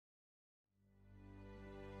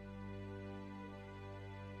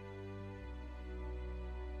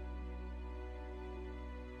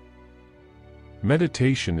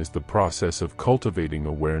Meditation is the process of cultivating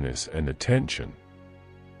awareness and attention.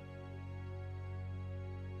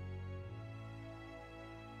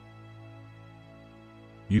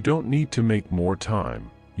 You don't need to make more time,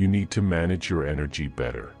 you need to manage your energy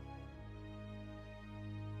better.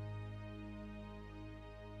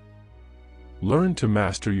 Learn to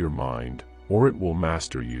master your mind, or it will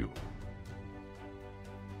master you.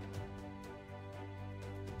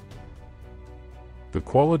 The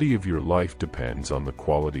quality of your life depends on the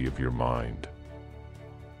quality of your mind.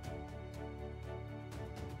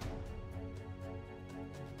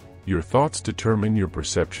 Your thoughts determine your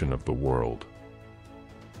perception of the world.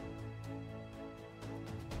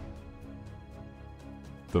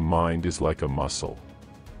 The mind is like a muscle.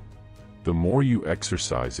 The more you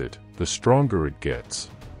exercise it, the stronger it gets.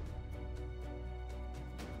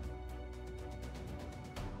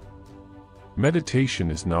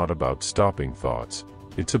 Meditation is not about stopping thoughts,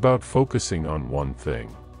 it's about focusing on one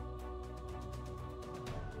thing.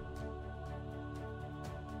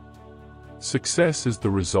 Success is the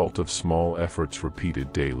result of small efforts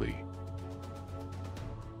repeated daily.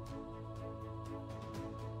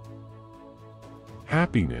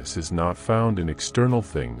 Happiness is not found in external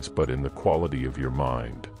things but in the quality of your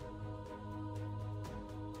mind.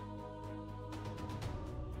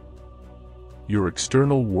 Your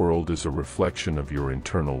external world is a reflection of your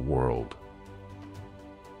internal world.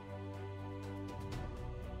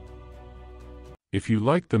 If you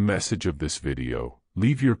liked the message of this video,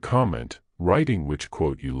 leave your comment, writing which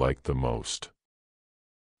quote you liked the most.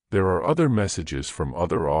 There are other messages from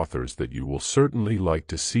other authors that you will certainly like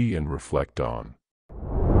to see and reflect on.